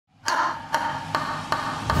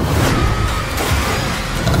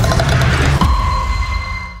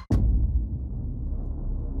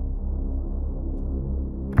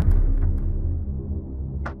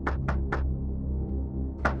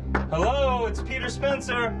is Peter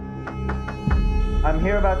Spencer. I'm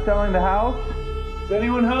here about selling the house. Is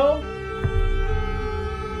anyone home?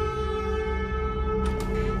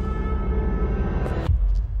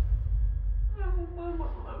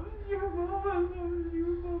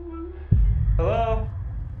 Hello?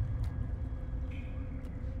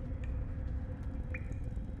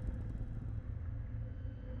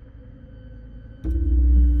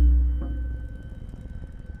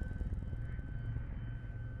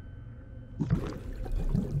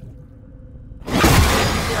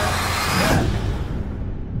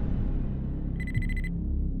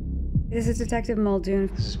 This is Detective Muldoon.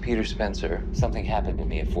 This is Peter Spencer. Something happened to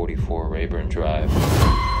me at 44 Rayburn Drive.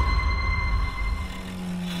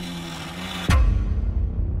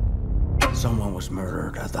 Someone was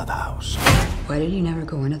murdered at that house. Why did you never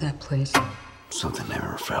go into that place? Something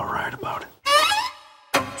never felt right about it.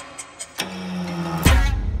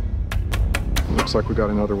 Looks like we got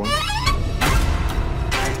another one.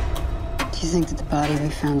 Do you think that the body we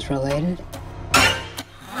found's related?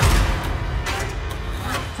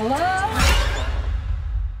 Hello?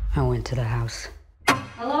 I went to the house.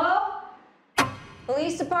 Hello?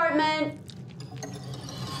 Police department.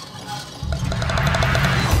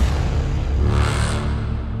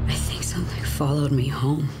 I think something followed me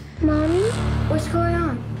home. Mommy, what's going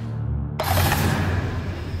on?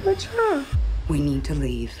 What's wrong? We need to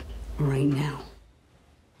leave right now.